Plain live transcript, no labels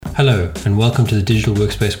Hello, and welcome to the Digital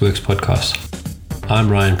Workspace Works podcast.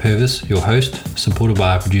 I'm Ryan Purvis, your host, supported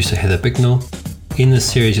by our producer Heather Bicknell. In this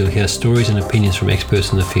series, you'll hear stories and opinions from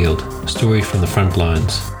experts in the field, stories from the front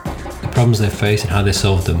lines, the problems they face and how they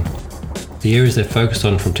solved them, the areas they focused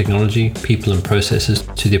on from technology, people and processes,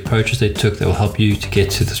 to the approaches they took that will help you to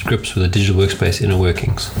get to the grips with the digital workspace inner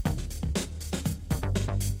workings.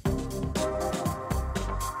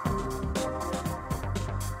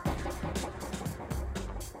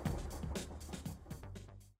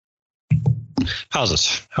 How's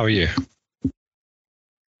it? How are you?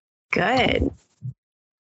 Good.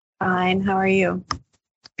 Fine. How are you?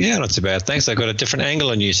 Yeah, not too bad. Thanks. I got a different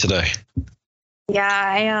angle on you today. Yeah,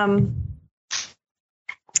 I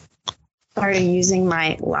started using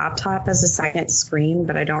my laptop as a second screen,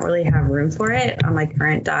 but I don't really have room for it on my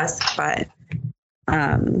current desk. But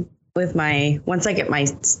once I get my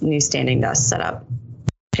new standing desk set up,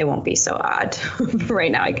 it won't be so odd.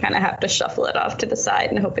 Right now, I kind of have to shuffle it off to the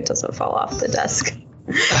side and hope it doesn't fall off the desk.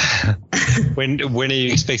 When are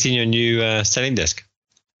you expecting your new standing desk?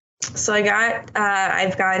 So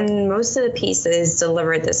I've gotten most of the pieces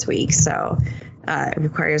delivered this week. So it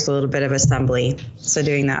requires a little bit of assembly. So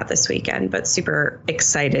doing that this weekend, but super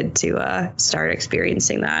excited to start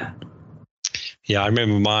experiencing that. Yeah, I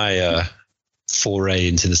remember my foray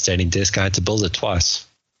into the standing desk. I had to build it twice.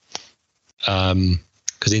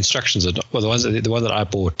 Because the instructions are the one that I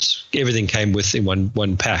bought, everything came with in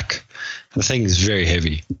one pack. And the thing is very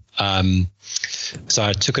heavy. So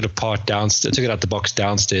I took it apart downstairs, took it out the box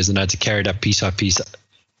downstairs, and I had to carry it up piece by piece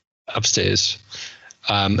upstairs.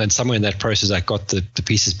 And somewhere in that process, I got the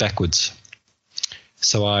pieces backwards.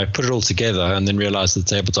 So I put it all together and then realized the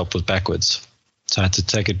tabletop was backwards. So I had to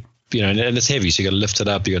take it, and it's heavy, so you got to lift it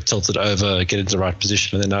up, you got to tilt it over, get it into the right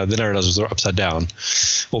position, and then I realized it was upside down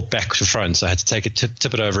or back to front. So I had to take it,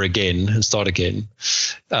 tip it over again and start again.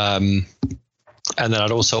 And then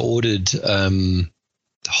I'd also ordered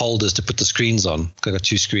holders to put the screens on. I got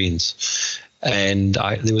two screens, and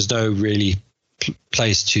there was no really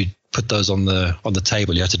place to put those on the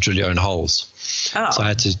table. You had to drill your own holes. Oh. So I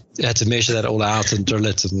had to measure that all out and drill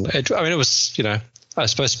it. And it was, it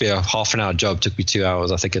was supposed to be a half an hour job. Took me 2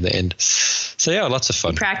 hours, I think, in the end. So yeah, lots of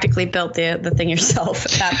fun. You practically built the thing yourself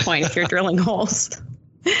at that point if you're drilling holes.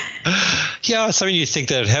 Yeah, it's something you think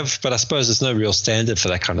they'd have, but I suppose there's no real standard for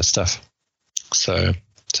that kind of stuff. So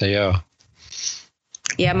yeah.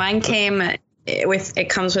 Yeah, mine comes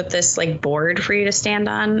with this like board for you to stand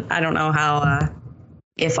on. I don't know how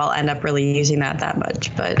if I'll end up really using that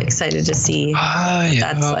much, but excited to see what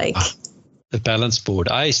that's like. The balance board.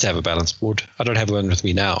 I used to have a balance board. I don't have one with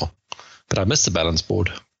me now, but I miss the balance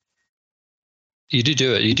board. You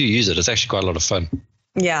do it. You do use it. It's actually quite a lot of fun.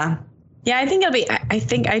 Yeah. Yeah, I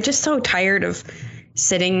think I'm just so tired of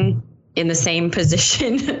sitting in the same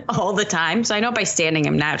position all the time. So I know by standing,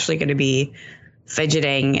 I'm naturally going to be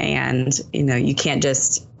fidgeting, and, you can't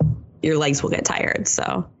your legs will get tired.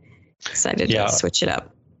 So excited to switch it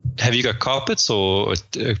up. Have you got carpets or?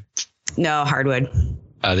 No, hardwood.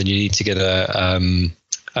 Then you need to get a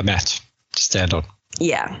mat to stand on.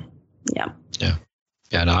 Yeah. No,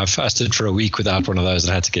 I fasted for a week without one of those,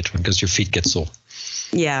 and I had to get one because your feet get sore.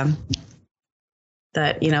 Yeah.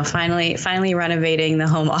 That, finally renovating the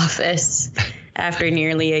home office after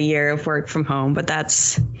nearly a year of work from home. But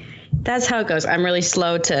that's how it goes. I'm really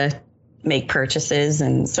slow to make purchases,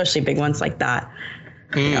 and especially big ones like that.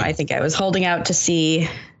 I think I was holding out to see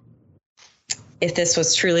if this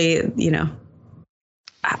was truly,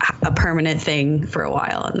 a permanent thing for a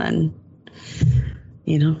while. And then,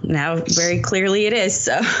 now very clearly it is.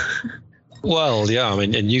 So. Well, yeah,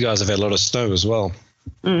 and you guys have had a lot of snow as well.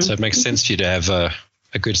 So it makes sense for you to have a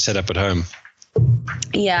good setup at home.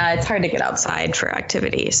 Yeah, it's hard to get outside for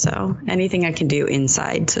activity. So anything I can do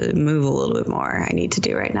inside to move a little bit more, I need to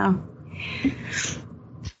do right now.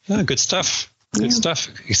 Oh, good stuff. Good stuff.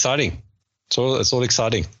 Exciting. It's all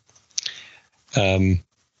exciting. I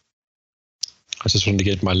just wanted to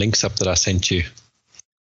get my links up that I sent you.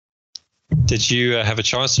 Did you have a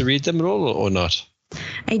chance to read them at all or not?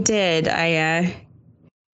 I did. I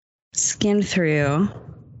skimmed through.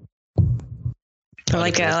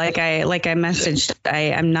 Like I messaged,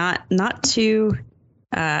 I'm not too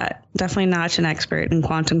definitely not an expert in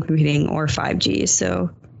quantum computing or 5G. So,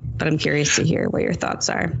 but I'm curious to hear what your thoughts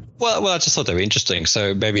are. Well, I just thought they were interesting.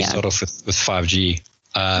 So maybe start off with 5G.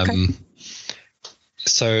 Okay.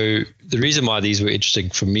 So the reason why these were interesting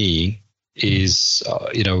for me is,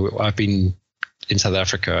 I've been in South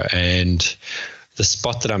Africa, and the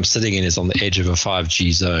spot that I'm sitting in is on the edge of a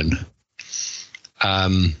 5G zone.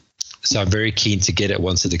 So I'm very keen to get it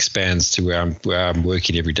once it expands to where I'm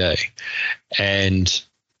working every day. And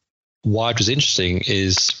why it was interesting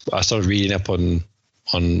is I started reading up on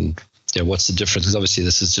what's the difference, because obviously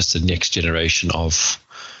this is just the next generation of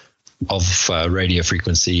radio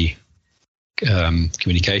frequency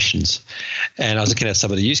communications, and I was looking at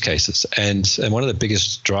some of the use cases, and one of the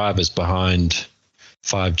biggest drivers behind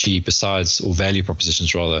 5G, besides, or value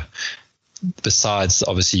propositions rather, besides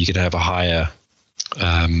obviously you can have a higher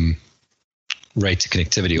rate of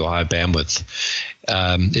connectivity or higher bandwidth,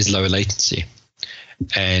 is lower latency.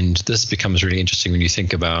 And this becomes really interesting when you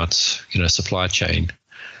think about, supply chain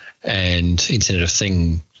and Internet of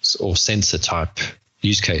Things or sensor type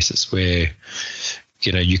use cases where,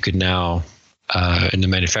 you could now, in the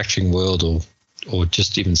manufacturing world or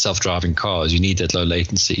just even self-driving cars, you need that low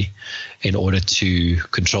latency in order to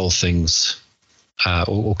control things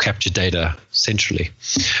or capture data centrally.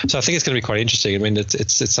 So I think it's going to be quite interesting. I mean,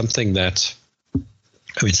 it's something that,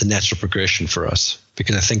 it's a natural progression for us,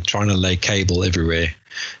 because I think trying to lay cable everywhere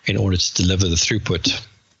in order to deliver the throughput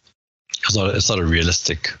it's not a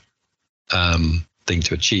realistic thing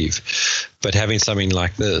to achieve. But having something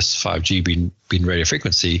like this, 5G being radio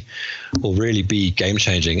frequency, will really be game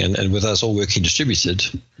changing. And with us all working distributed,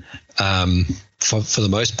 for the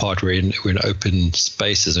most part, we're in open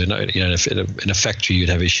spaces. In a factory, you'd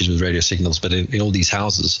have issues with radio signals, but in all these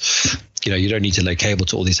houses, you don't need to lay cable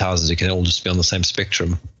to all these houses. It can all just be on the same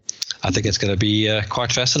spectrum. I think it's going to be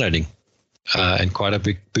quite fascinating and quite a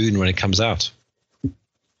big boon when it comes out.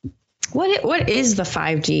 What is the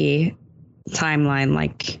 5G timeline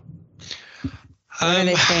like? What are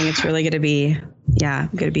they saying it's really going to be? Yeah,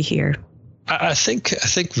 going to be here. I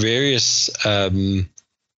think various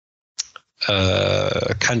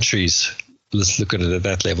countries, let's look at it at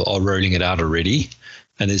that level, are rolling it out already.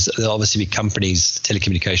 And there'll obviously be companies,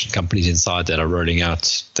 telecommunication companies inside that are rolling out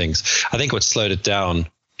things. I think what slowed it down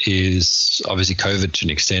is obviously COVID to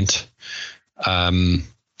an extent.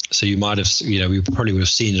 So you might have, we probably would have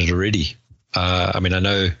seen it already. I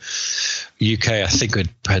know UK, I think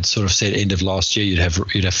had sort of said end of last year you'd have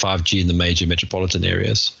 5G in the major metropolitan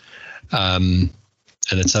areas. And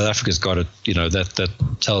then South Africa's got it, that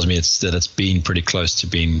tells me that it's been pretty close to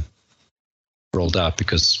being rolled out,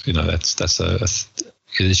 because,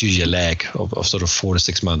 there's usually a lag of sort of 4 to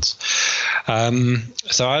 6 months.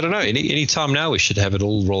 So I don't know, any time now we should have it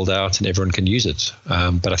all rolled out and everyone can use it.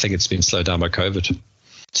 But I think it's been slowed down by COVID.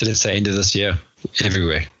 So let's say end of this year,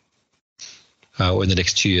 everywhere, or in the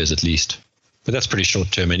next 2 years at least. But that's pretty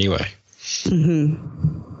short term anyway.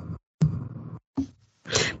 Mm-hmm.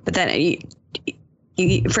 But then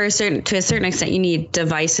to a certain extent, you need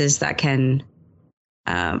devices that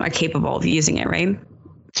are capable of using it, right?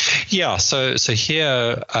 Yeah. So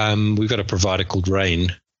here we've got a provider called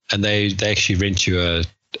Rain, and they actually rent you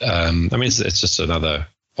it's just another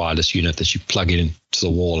wireless unit that you plug into the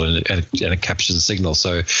wall and it captures the signal.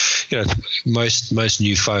 So, most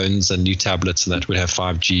new phones and new tablets and that would have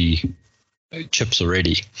 5G chips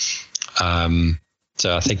already.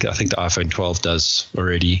 So I think the iPhone 12 does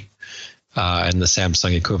already, and the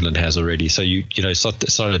Samsung equivalent has already. So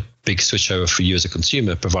it's not a big switch over for you as a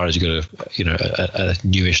consumer, provided you got a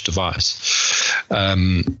newish device.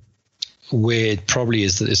 Where it probably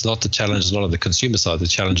is not the challenge, is not on the consumer side. The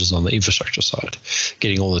challenge is on the infrastructure side,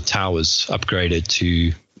 getting all the towers upgraded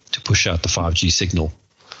to push out the 5G signal,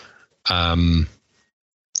 and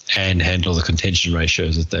handle the contention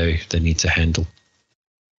ratios that they need to handle.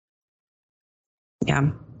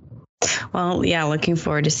 Yeah. Well, yeah, looking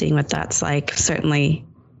forward to seeing what that's like. Certainly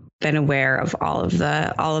been aware of all of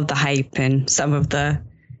the hype and some of the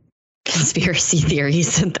conspiracy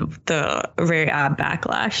theories and the very odd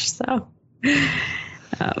backlash. So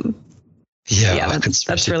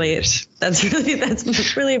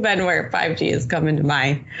that's really been where 5G has come under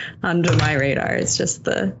my radar. It's just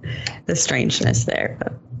the strangeness there.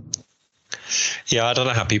 But. Yeah, I don't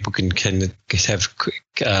know how people can have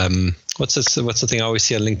what's the thing I always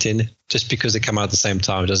see on LinkedIn? Just because they come out at the same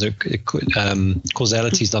time,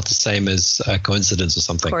 causality is not the same as coincidence or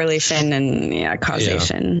something. Correlation and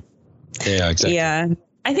causation. Yeah, exactly. Yeah,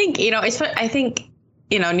 I think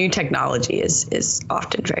new technology is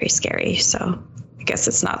often very scary. So I guess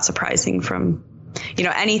it's not surprising from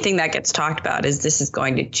anything that gets talked about this is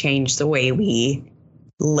going to change the way we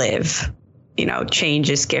live. Change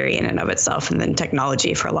is scary in and of itself. And then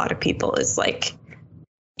technology for a lot of people is like,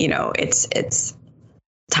 it's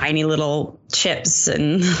tiny little chips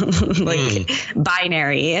and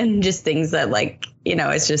binary and just things that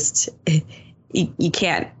it's just, you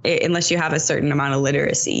can't, unless you have a certain amount of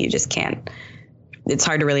literacy, you just can't, it's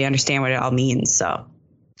hard to really understand what it all means. So.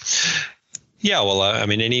 Yeah. Well,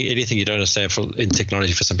 anything you don't understand in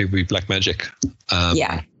technology for some people would be black magic.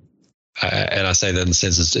 And I say that in the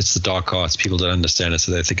sense it's the dark arts. People don't understand it,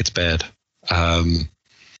 so they think it's bad.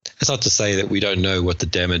 It's not to say that we don't know what the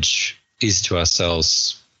damage is to our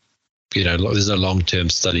cells. There's no long-term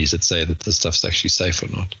studies that say that the stuff's actually safe or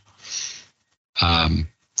not.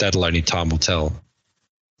 That'll only time will tell.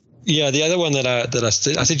 Yeah, the other one that I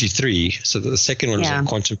sent you 3. So the second one was on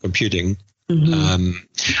quantum computing.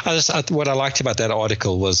 What I liked about that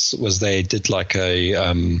article was they did like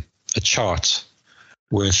a chart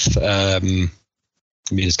with. Let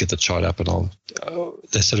me just get the chart up, and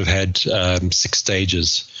they sort of had 6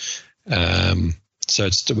 stages. So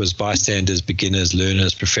it was bystanders, beginners,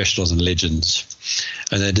 learners, professionals, and legends.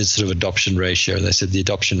 And they did sort of adoption ratio. And they said the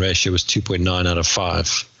adoption ratio was 2.9 out of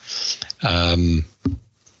 5.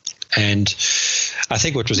 And I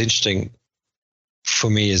think what was interesting for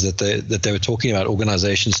me is that they were talking about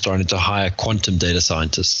organizations starting to hire quantum data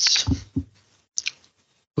scientists,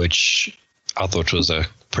 which I thought was a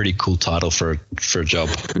pretty cool title for a job.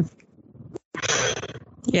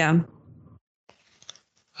 Yeah.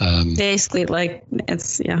 Basically, like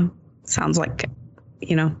sounds like,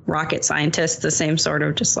 rocket scientists, the same sort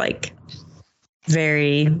of just like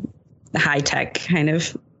very high tech kind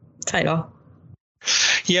of title.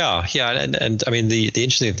 Yeah. And I mean, the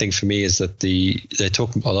interesting thing for me is that they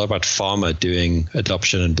talk a lot about pharma doing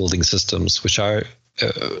adoption and building systems, which I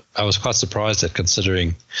was quite surprised at,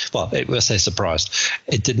 considering, let's say surprised.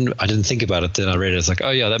 I didn't think about it. Then I read it. It's like, oh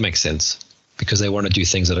yeah, that makes sense, because they want to do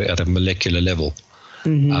things at a molecular level.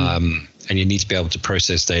 And you need to be able to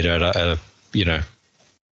process data at a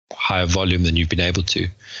higher volume than you've been able to.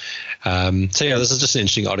 This is just an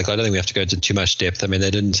interesting article. I don't think we have to go into too much depth. I mean,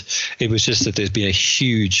 it was just that there's been a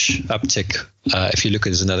huge uptick. If you look at,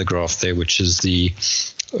 there's another graph there, which is the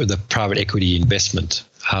private equity investment,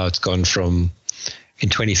 how it's gone from, in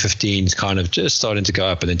 2015, it's kind of just starting to go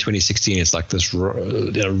up. And then 2016, it's like this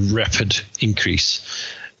rapid increase.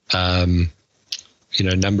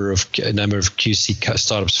 Number of QC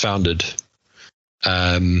startups founded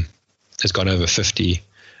has gone over 50,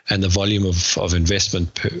 and the volume of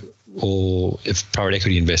investment or if private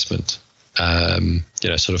equity investment, sort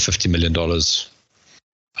of $50 million,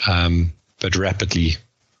 but rapidly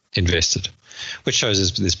invested, which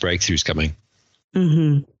shows there's breakthroughs coming.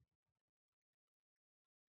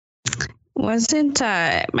 Wasn't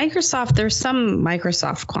Microsoft? There's some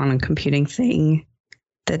Microsoft quantum computing thing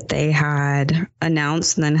that they had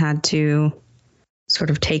announced and then had to sort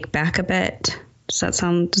of take back a bit. Does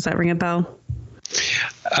that ring a bell?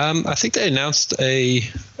 I think they announced a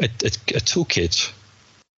toolkit,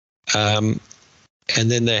 and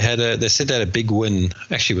then they said they had a big win.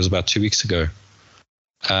 Actually, it was about 2 weeks ago,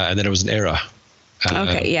 and then it was an error.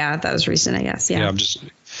 Okay, that was recent, I guess. Yeah, I'm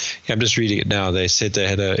just reading it now. They said they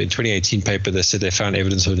had in 2018 paper. They said they found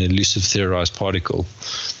evidence of an elusive theorized particle,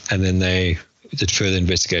 and then they did further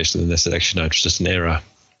investigation, and they said actually no, it's just an error.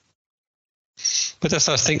 But that's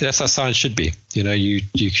how science should be. You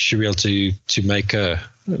should be able to make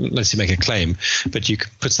let's say make a claim, but you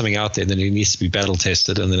can put something out there, and then it needs to be battle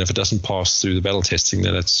tested, and then if it doesn't pass through the battle testing,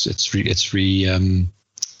 then it's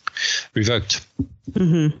revoked.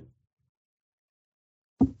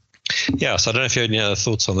 Yeah, so I don't know if you had any other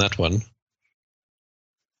thoughts on that one.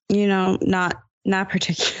 Not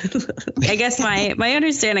particularly. I guess my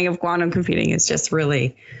understanding of quantum computing is just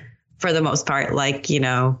really, for the most part, like,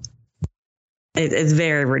 it's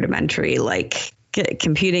very rudimentary, like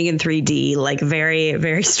computing in 3D, like very,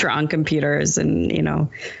 very strong computers and,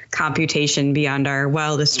 computation beyond our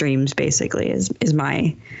wildest dreams, basically, is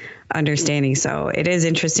my understanding. So it is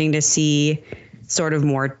interesting to see sort of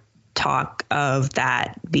more talk of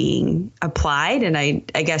that being applied. And I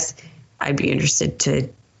guess I'd be interested to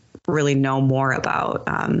really know more about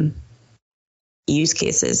use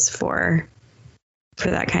cases for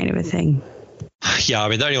that kind of a thing. Yeah, I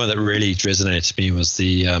mean, the only one that really resonated to me was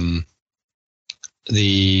the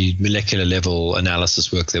molecular level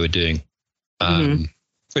analysis work they were doing,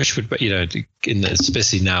 which would,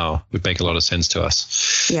 especially now, would make a lot of sense to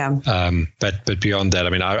us. Yeah. But beyond that, I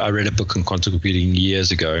mean, I read a book on quantum computing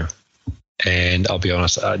years ago, and I'll be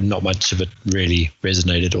honest, not much of it really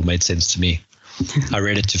resonated or made sense to me. I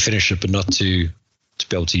read it to finish it, but not to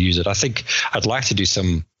be able to use it. I think I'd like to do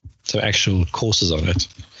some actual courses on it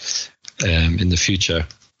in the future,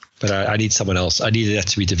 but I need someone else. I need that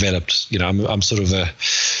to be developed. I'm sort of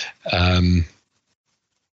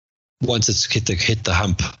once it's hit the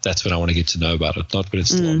hump, that's when I want to get to know about it, not when it's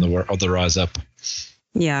still on the rise up.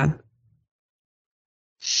 Yeah.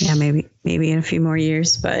 Yeah, maybe in a few more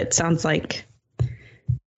years, but it sounds like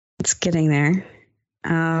it's getting there.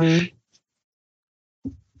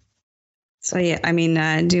 So yeah, I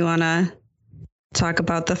mean, do you want to talk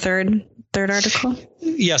about the third article?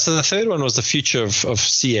 Yeah. So the third one was the future of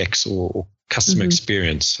CX or customer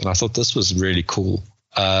experience. And I thought this was really cool.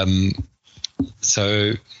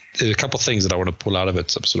 So there are a couple of things that I want to pull out of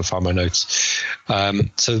it. So I sort of find my notes.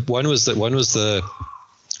 So one was the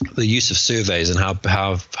use of surveys and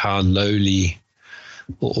how lowly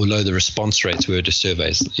or low the response rates were to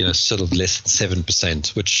surveys, sort of less than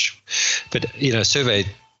 7%, but survey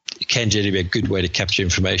can generally be a good way to capture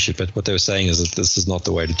information. But what they were saying is that this is not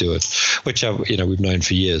the way to do it, which we've known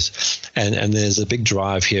for years. And there's a big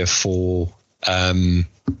drive here for,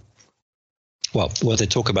 what they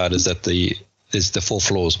talk about is that there's the 4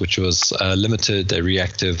 flaws, which was limited, they're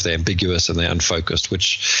reactive, they're ambiguous, and they're unfocused,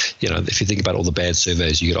 which, if you think about all the bad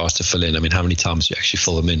surveys you get asked to fill in, I mean, how many times do you actually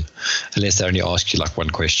fill them in? Unless they only ask you like one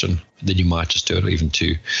question, then you might just do it, or even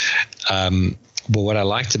 2. But what I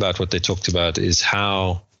liked about what they talked about is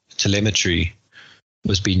how telemetry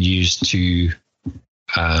was being used to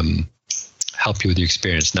help you with your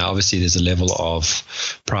experience. Now, obviously, there's a level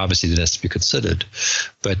of privacy that has to be considered,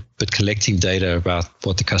 but collecting data about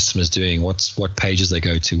what the customer is doing, what pages they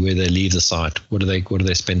go to, where they leave the site, what do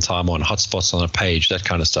they spend time on, hotspots on a page, that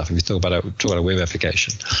kind of stuff. If you talk about a web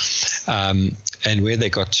application, and where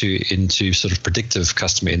they got into sort of predictive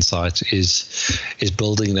customer insight is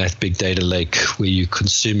building that big data lake where you're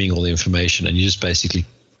consuming all the information and you just basically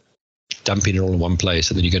dumping it all in one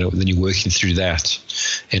place, and then you're working through that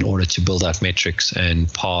in order to build out metrics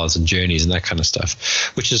and paths and journeys and that kind of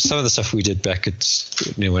stuff, which is some of the stuff we did back at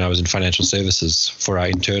when I was in financial services for our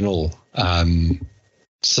internal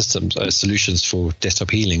systems, solutions for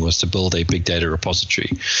desktop healing, was to build a big data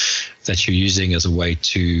repository that you're using as a way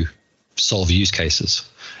to solve use cases.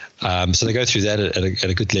 So they go through that at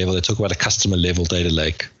a good level. They talk about a customer level data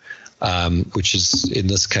lake, which is in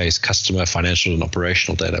this case customer, financial, and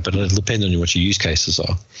operational data, but it'll depend on what your use cases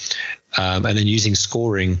are. And then using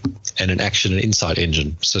scoring and an action and insight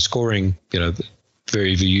engine. So scoring, very,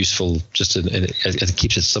 very useful, just it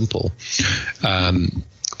keeps it simple.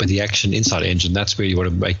 But the action insight engine, that's where you want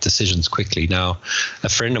to make decisions quickly. Now, a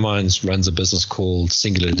friend of mine runs a business called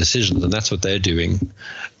Singular Decisions, and that's what they're doing.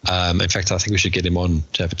 In fact, I think we should get him on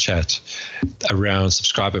to have a chat around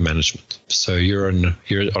subscriber management. So you're on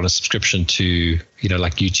a subscription to,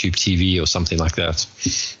 like YouTube TV or something like that.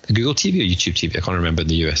 Google TV or YouTube TV? I can't remember in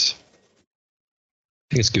the US.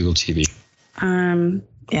 I think it's Google TV.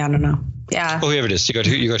 Yeah, I don't know. Yeah. Or whoever it is. You got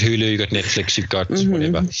Hulu, you got Netflix, you've got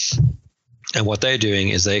whatever. And what they're doing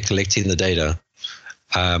is they're collecting the data,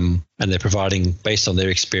 and they're providing, based on their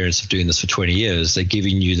experience of doing this for 20 years, they're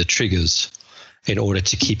giving you the triggers in order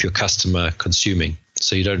to keep your customer consuming,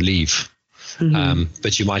 so you don't leave.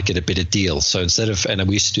 But you might get a better deal. So instead of, and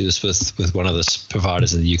we used to do this with one of the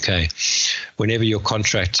providers in the UK, whenever your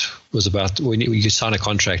contract was about, when you sign a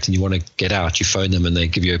contract and you want to get out, you phone them and they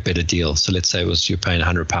give you a better deal. So let's say you're paying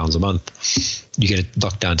 £100 a month, you get it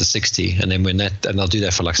locked down to 60, and then and they'll do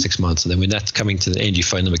that for like 6 months, and then when that's coming to the end, you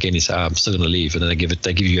phone them again, you say, I'm still going to leave, and then they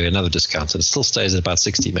give you another discount, and it still stays at about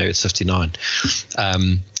 60, maybe it's 59,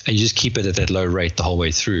 and you just keep it at that low rate the whole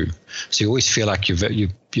way through. So you always feel like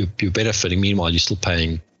you're benefiting. Meanwhile, you're still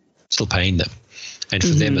paying them. And for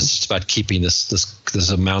them, it's just about keeping this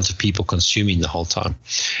amount of people consuming the whole time.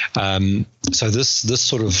 So this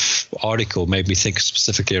sort of article made me think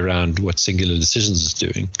specifically around what Singular Decisions is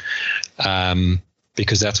doing,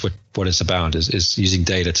 because that's what it's about, is using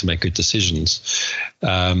data to make good decisions.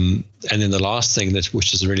 And then the last thing,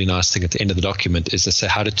 which is a really nice thing at the end of the document, is to say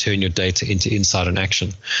how to turn your data into insight and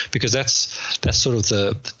action, because that's sort of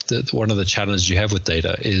the one of the challenges you have with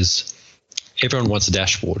data is everyone wants a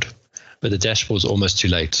dashboard. But the dashboard is almost too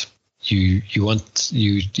late. You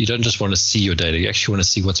don't just want to see your data. You actually want to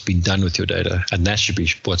see what's been done with your data, and that should be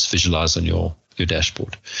what's visualized on your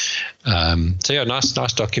dashboard. So yeah, nice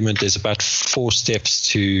document. There's about 4 steps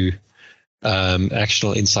to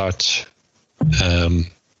actionable insight. The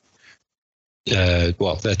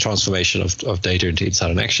transformation of data into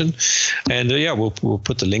insight and action. And we'll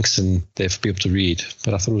put the links in there for people to read.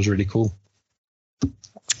 But I thought it was really cool.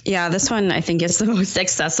 Yeah, this one I think is the most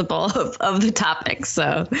accessible of the topics.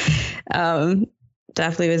 So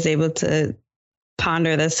definitely was able to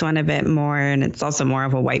ponder this one a bit more. And it's also more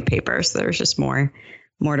of a white paper. So there's just more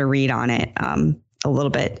to read on it. A little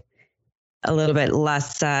bit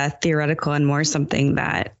less theoretical and more something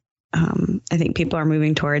that I think people are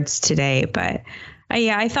moving towards today. But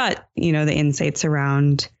I thought, the insights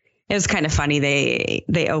around, it was kind of funny.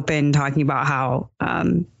 They opened talking about how,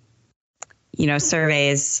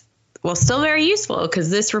 surveys, well, still very useful because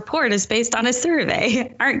this report is based on a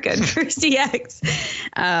survey, aren't good for CX.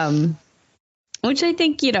 Which I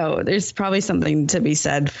think, there's probably something to be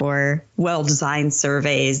said for well-designed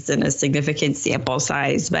surveys and a significant sample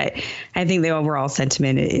size. But I think the overall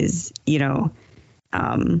sentiment is,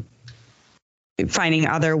 finding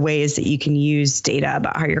other ways that you can use data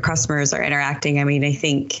about how your customers are interacting. I mean, I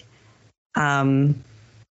think, something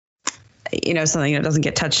that doesn't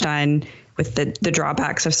get touched on with the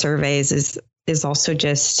drawbacks of surveys is also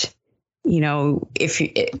just, if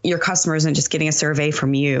your customer isn't just getting a survey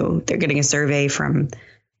from you, they're getting a survey from,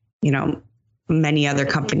 many other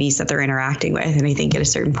companies that they're interacting with. And I think at a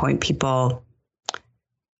certain point, people,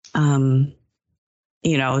 they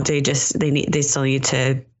still need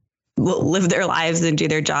to live their lives and do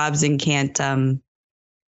their jobs and can't, a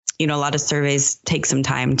lot of surveys take some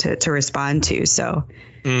time to respond to. So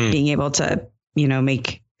being able to,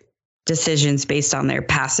 make decisions based on their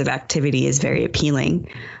passive activity is very appealing.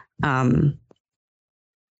 And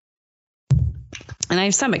I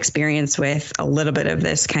have some experience with a little bit of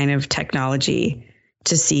this kind of technology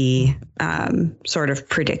to see sort of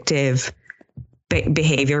predictive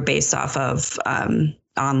behavior based off of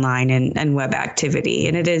online and web activity.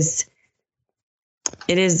 And it is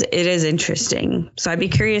interesting. So I'd be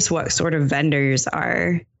curious what sort of vendors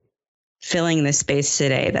are filling this space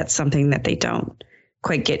today. That's something that they don't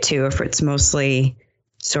quite get to, if it's mostly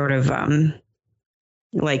sort of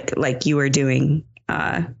like you were doing,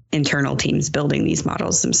 internal teams building these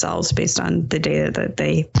models themselves based on the data that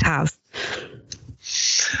they have.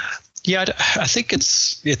 Yeah, I think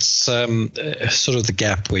it's sort of the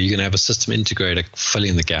gap where you're going to have a system integrator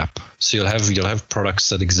filling the gap. So you'll have products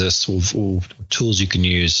that exist or tools you can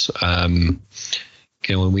use. When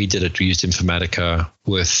we did it, we used Informatica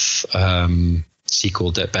with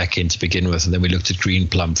SQL backend to begin with, and then we looked at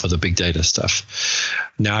Greenplum for the big data stuff.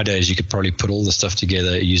 Nowadays, you could probably put all the stuff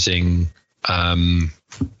together using, something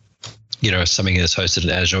that's hosted in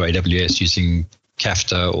Azure or AWS, using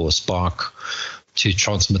Kafka or Spark to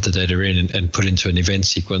transmit the data in and put into an event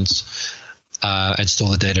sequence and store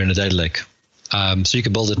the data in a data lake. So you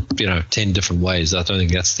can build it, 10 different ways. I don't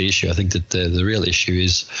think that's the issue. I think that the real issue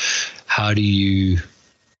is how do you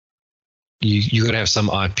got to have some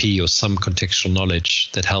IP or some contextual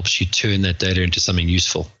knowledge that helps you turn that data into something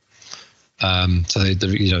useful. So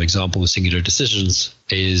the example with Singular Decisions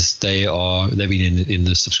is they've been in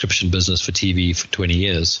the subscription business for TV for 20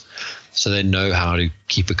 years, so they know how to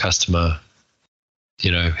keep a customer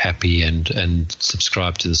happy and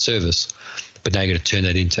subscribe to the service. But now you're going to turn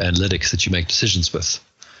that into analytics that you make decisions with.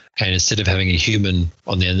 And instead of having a human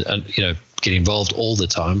on the end, get involved all the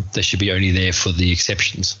time, they should be only there for the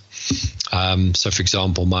exceptions. So for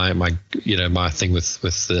example, my thing with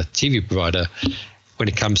the TV provider, when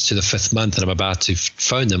it comes to the 5th month and I'm about to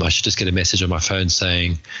phone them, I should just get a message on my phone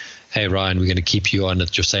saying, "Hey Ryan, we're going to keep you on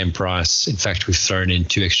at your same price. In fact, we've thrown in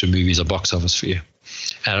 2 extra movies or box office for you."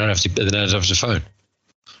 And I don't have to phone.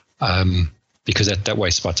 Because that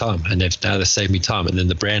wastes my time, and they've saved me time, and then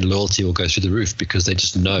the brand loyalty will go through the roof because they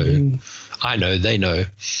just know, they know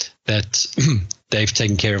that they've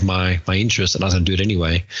taken care of my interest, and I was going to do it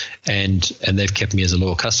anyway, and they've kept me as a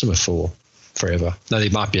loyal customer for forever. Now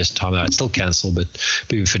there might be a time that I'd still cancel, but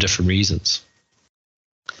maybe for different reasons.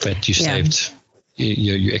 But you saved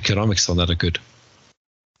your economics on that are good.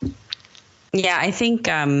 Yeah, I think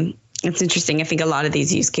it's interesting. I think a lot of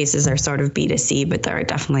these use cases are sort of B2C, but there are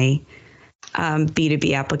definitely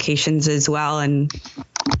B2B applications as well. And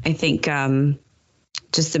I think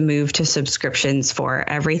just the move to subscriptions for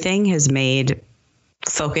everything has made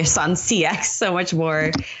focus on CX so much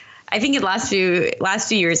more. I think in the last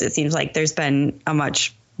few years, it seems like there's been a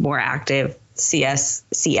much more active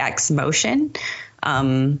CX motion.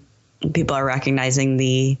 People are recognizing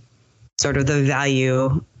the sort of the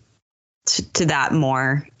value to that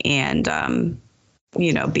more, and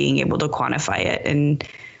being able to quantify it and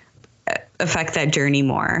affect that journey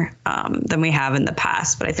more than we have in the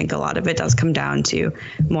past. But I think a lot of it does come down to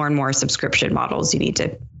more and more subscription models. You need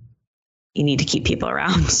to keep people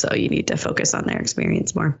around, so you need to focus on their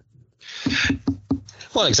experience more.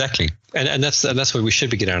 Well, exactly, and that's where we should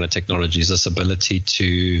be getting out of technology, is this ability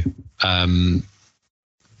to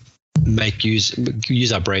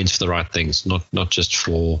use our brains for the right things, not just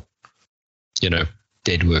for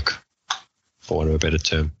dead work, for want of a better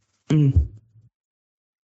term.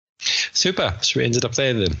 Super. So we ended up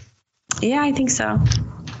there then. Yeah, I think so.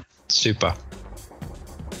 Super.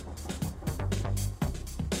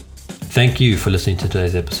 Thank you for listening to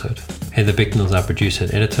today's episode. Heather Bicknell is our producer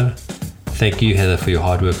and editor. Thank you, Heather, for your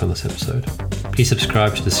hard work on this episode. Please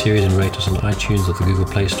subscribe to the series and rate us on iTunes or the Google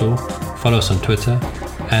Play Store. Follow us on Twitter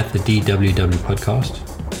 @the DWW Podcast.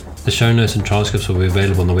 The show notes and transcripts will be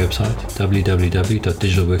available on the website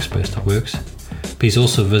www.digitalworkspace.works. Please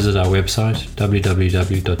also visit our website,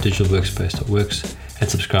 www.digitalworkspace.works, and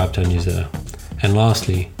subscribe to our newsletter. And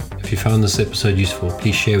lastly, if you found this episode useful,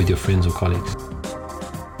 please share with your friends or colleagues.